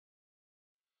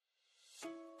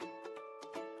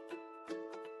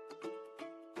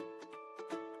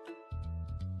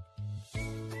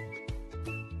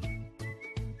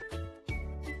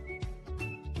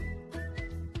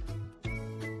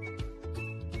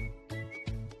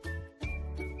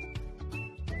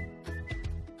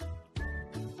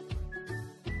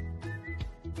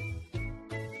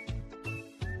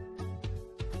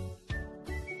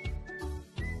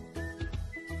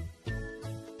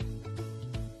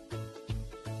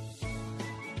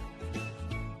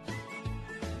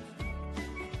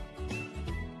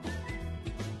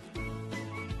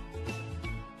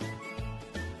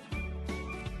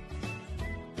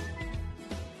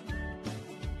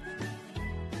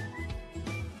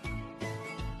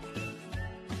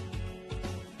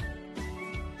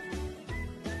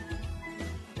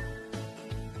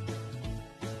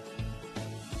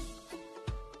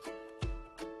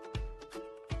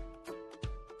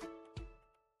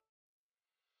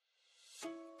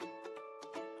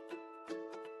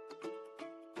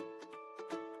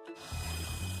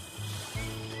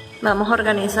Vamos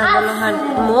organizando los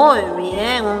animalitos. Muy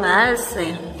bien, un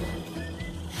alce.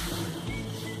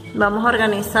 Vamos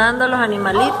organizando los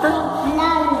animalitos.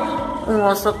 Un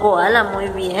oso koala, muy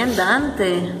bien,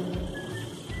 Dante.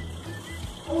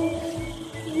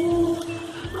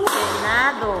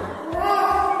 Venado.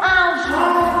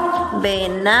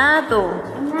 Venado.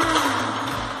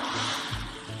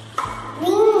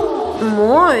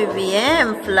 Muy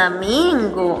bien,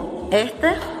 flamingo.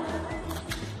 ¿Este?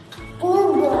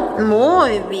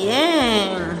 Muy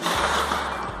bien.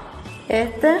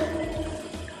 ¿Este?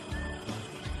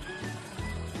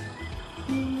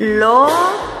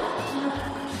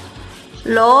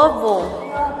 Lobo.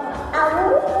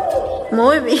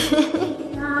 Muy bien.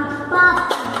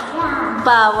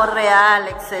 Pavo real,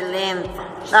 excelente.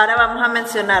 Ahora vamos a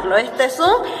mencionarlo. Este es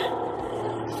un...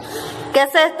 ¿Qué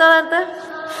es esto, Dante?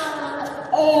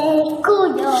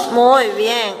 Escudo. Muy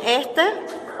bien. ¿Este?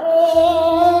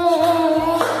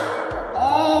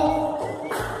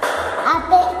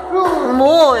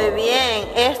 Muy bien.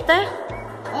 ¿Este?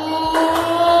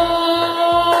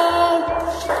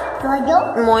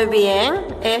 Muy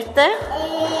bien. ¿Este?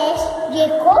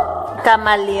 Greco.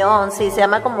 Camaleón. Sí, se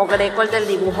llama como Greco el del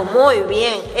dibujo. Muy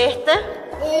bien. ¿Este?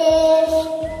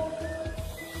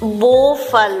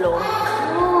 Búfalo.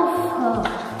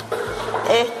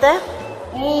 ¿Este?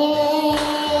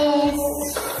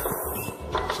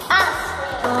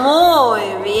 Muy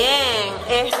bien.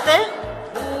 ¿Este?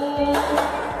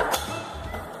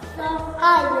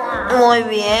 Muy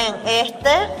bien.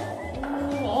 ¿Este?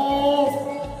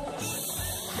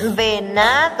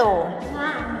 Venado.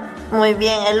 Muy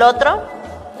bien. ¿El otro?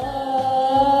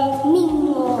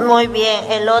 Muy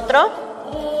bien. ¿El otro?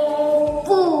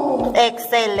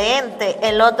 Excelente.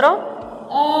 ¿El otro?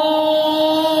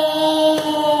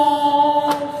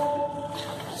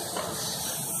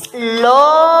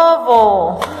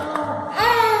 Lobo.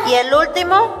 ¿Y el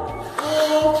último?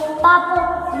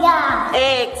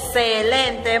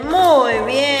 Excelente, muy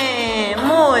bien,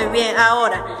 muy bien.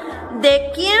 Ahora,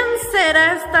 ¿de quién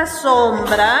será esta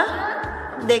sombra?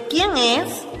 ¿De quién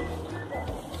es?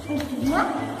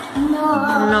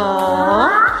 No.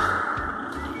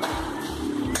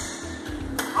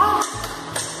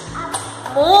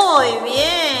 Muy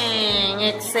bien,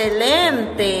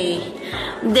 excelente.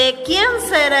 ¿De quién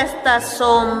será esta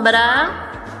sombra?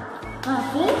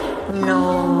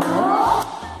 No.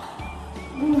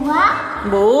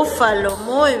 Búfalo,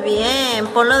 muy bien.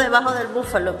 Ponlo debajo del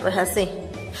búfalo, pues así.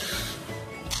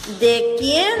 ¿De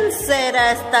quién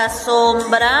será esta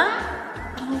sombra?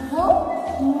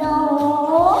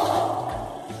 No.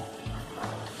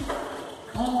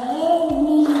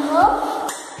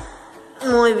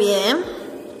 Muy bien.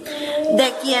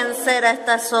 ¿De quién será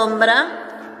esta sombra?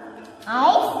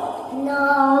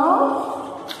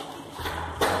 No.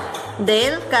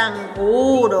 Del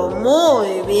canguro,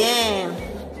 muy bien.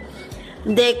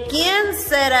 ¿De quién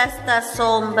será esta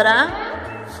sombra?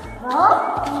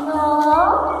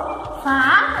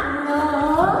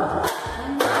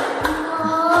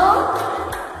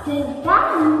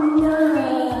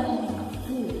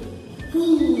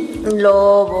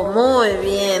 Lobo, muy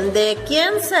bien. ¿De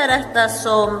quién será esta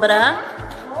sombra?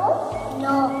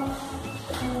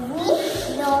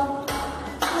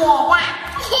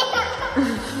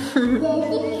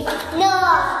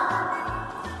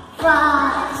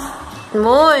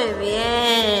 Muy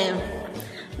bien.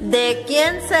 ¿De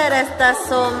quién será esta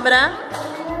sombra?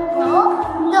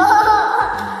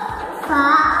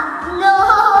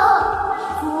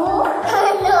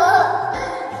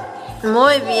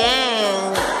 Muy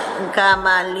bien.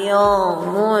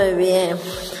 Camaleón, muy bien.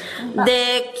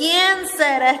 ¿De quién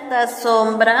será esta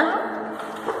sombra?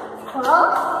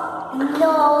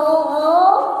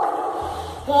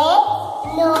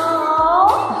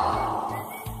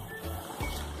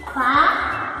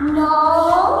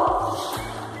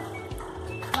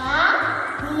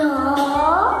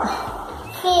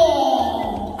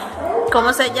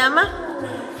 ¿Cómo se llama?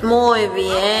 Muy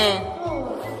bien.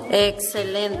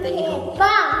 Excelente, hijo.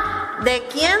 ¿De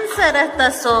quién será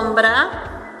esta sombra?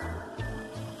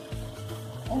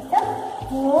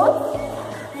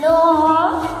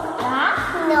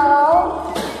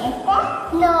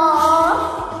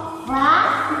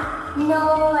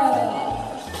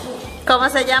 ¿Cómo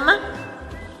se llama?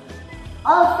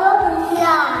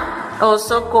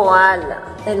 Oso koala.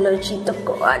 El ochito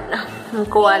koala. Un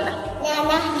koala.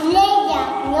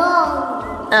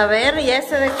 A ver, ¿y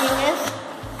ese de quién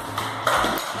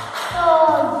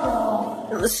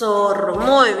es? Zorro.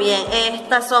 Muy bien.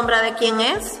 ¿Esta sombra de quién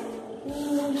es?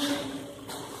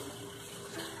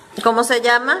 ¿Cómo se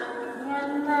llama?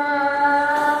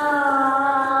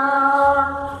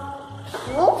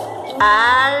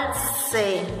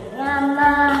 Alce.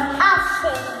 Llama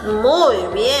hace. Muy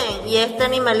bien. ¿Y este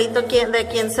animalito de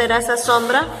quién será esa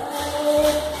sombra?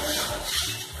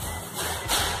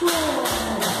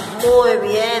 Muy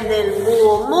bien, del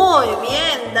búho. Muy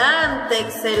bien, Dante.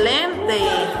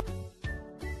 Excelente.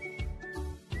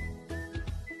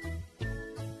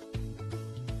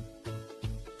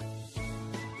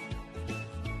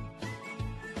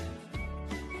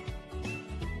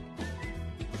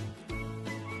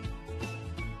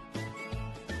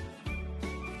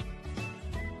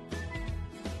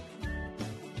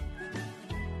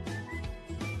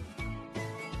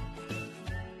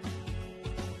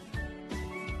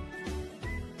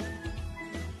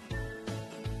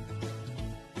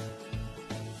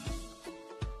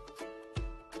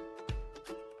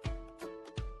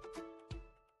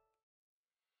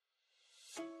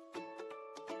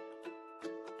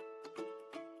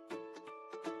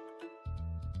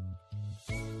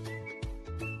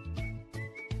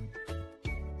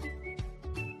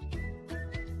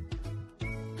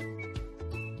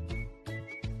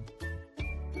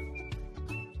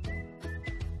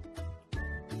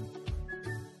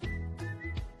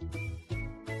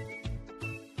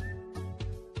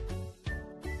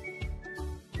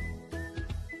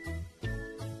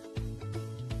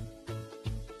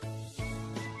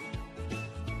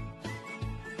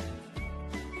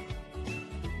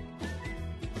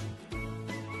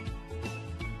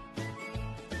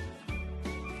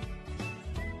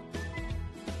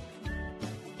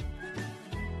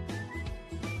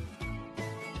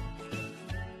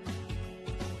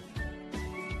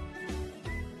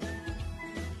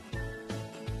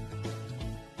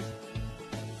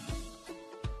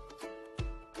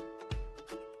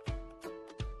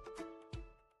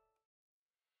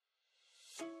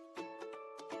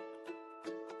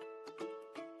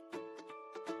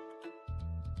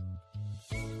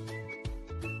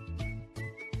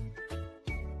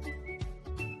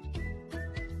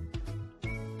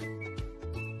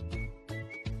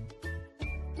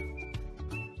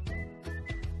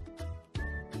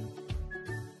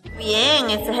 Bien,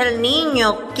 ese es el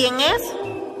niño. ¿Quién es?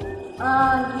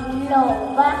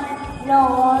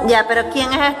 No. Ya, pero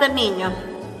 ¿quién es este niño?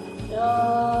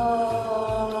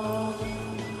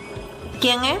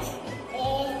 ¿Quién es?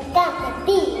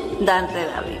 David. Dante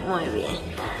David, muy bien.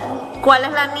 ¿Cuál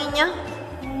es la niña?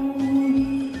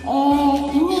 Nina.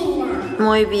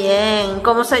 Muy bien.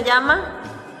 ¿Cómo se llama?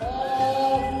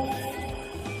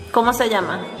 ¿Cómo se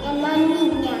llama?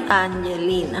 Niña.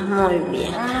 Angelina, muy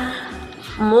bien.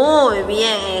 Muy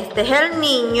bien, este es el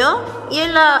niño y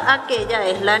aquella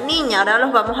es la niña. Ahora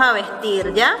los vamos a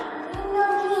vestir, ¿ya?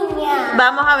 Niña.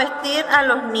 Vamos a vestir a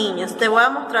los niños. Te voy a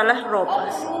mostrar las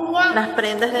ropas, las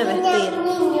prendas de vestir.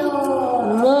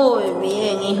 Muy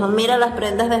bien, hijo. Mira las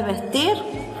prendas de vestir.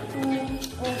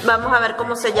 Vamos a ver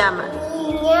cómo se llama.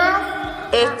 Niña.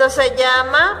 Esto se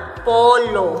llama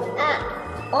polo.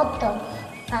 Otro.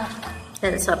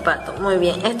 El zapato, muy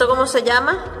bien. ¿Esto cómo se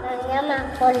llama? Se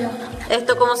llama polo.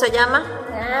 ¿Esto cómo se llama?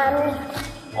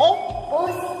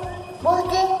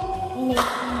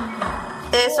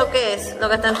 ¿Eso qué es? Lo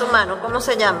que está en tu mano, ¿cómo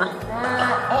se llama?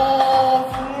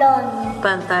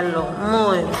 Pantalón,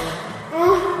 muy bien.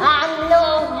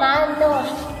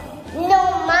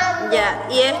 No, Ya,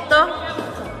 ¿y esto?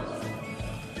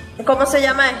 ¿Cómo se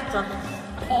llama esto?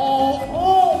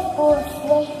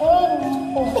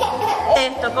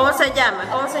 ¿Esto cómo se llama?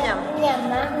 ¿Cómo se llama?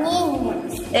 Niña.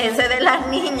 Ese de las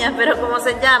niñas, pero ¿cómo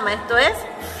se llama? Esto es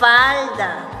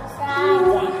falda.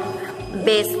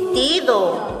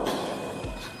 Vestido.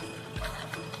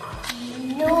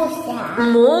 Blusa.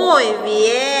 Muy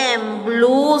bien,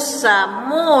 blusa,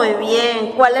 muy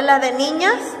bien. ¿Cuál es la de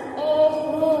niñas?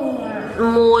 Niña.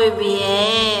 Muy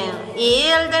bien. ¿Y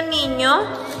el de niño?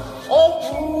 Niño.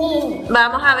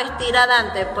 Vamos a vestir a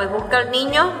Dante. Pues busca al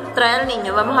niño, trae al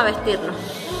niño, vamos a vestirlo.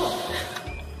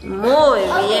 Muy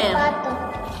bien.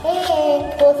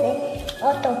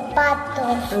 Otro pato.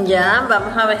 Ya,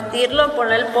 vamos a vestirlo,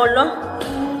 ponle el polo.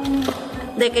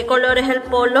 ¿De qué color es el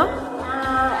polo?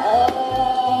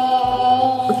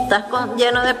 Estás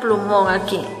lleno de plumón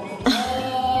aquí.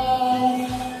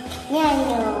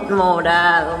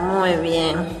 Morado, muy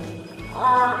bien.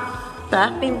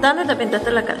 ¿Estás pintando y te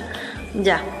pintaste la cara?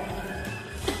 Ya.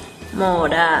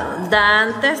 Morado.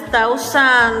 Dante está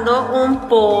usando un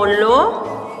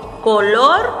polo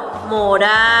color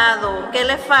morado. ¿Qué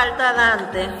le falta a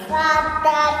Dante?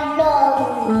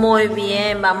 Pantalón. Muy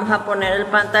bien, vamos a poner el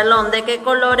pantalón. ¿De qué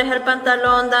color es el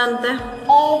pantalón, Dante?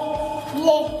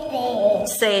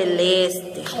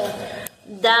 Celeste.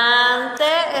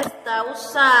 Dante está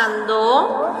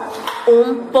usando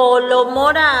un polo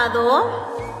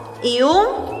morado Y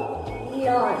un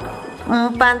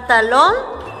pantalón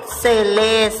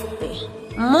celeste.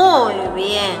 Muy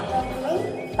bien.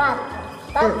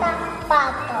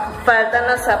 Faltan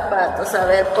los zapatos. A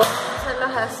ver,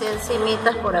 pónganselos así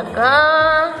encimitas por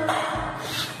acá.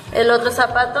 ¿El otro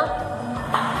zapato?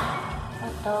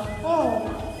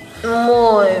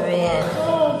 Muy bien.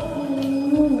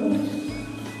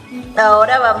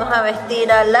 Ahora vamos a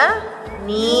vestir a la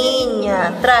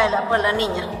niña. Tráela por la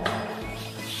niña.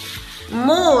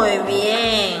 Muy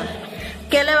bien.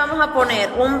 ¿Qué le vamos a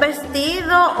poner? ¿Un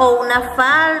vestido o una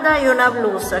falda y una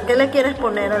blusa? ¿Qué le quieres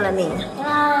poner a la niña?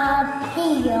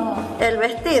 Vestido. ¿El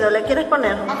vestido le quieres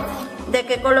poner? ¿De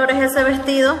qué color es ese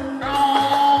vestido?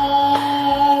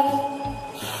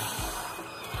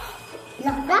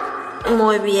 ¿Rosa?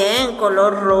 Muy bien,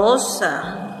 color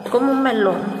rosa. Como un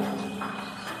melón.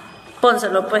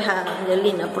 Pónselo pues a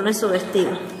Angelina, ponle su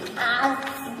vestido.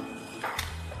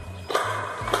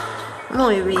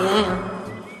 Muy bien.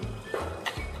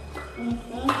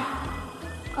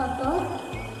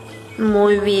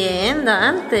 Muy bien,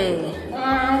 Dante.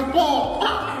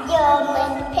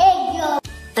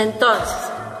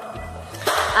 Entonces,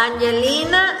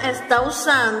 Angelina está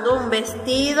usando un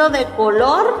vestido de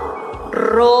color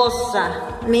rosa.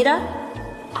 Mira.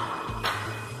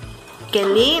 Qué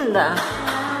linda.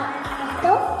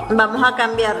 Vamos a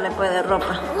cambiarle pues de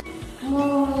ropa.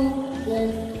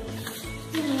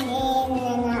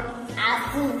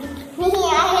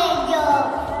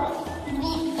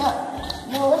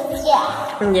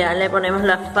 Ya le ponemos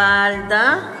la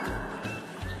falda.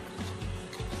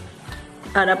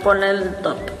 Ahora ponle el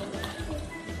top.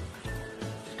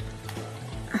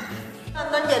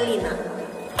 Usando Angelina.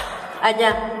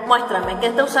 Allá, muéstrame, ¿qué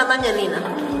está usando Angelina?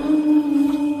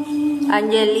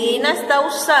 Angelina está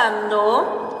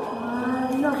usando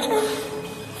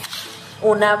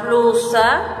una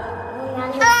blusa.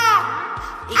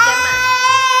 ¿Y qué más?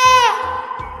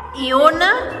 Y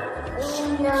una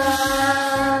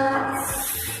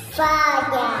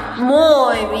falla.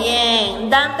 Muy bien.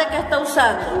 Dante, ¿qué está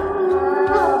usando?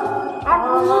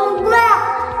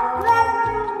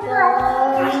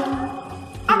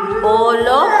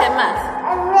 Polo, ¿qué más?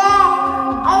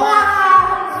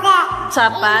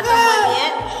 Zapatos, muy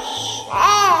bien.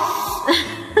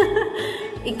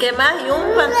 ¿Y qué más? ¿Y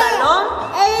un pantalón?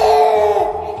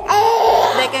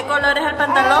 ¿De qué color es el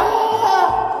pantalón?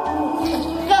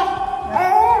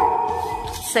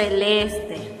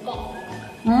 Celeste.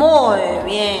 Muy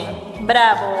bien.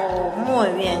 Bravo. Muy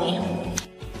bien, hijo.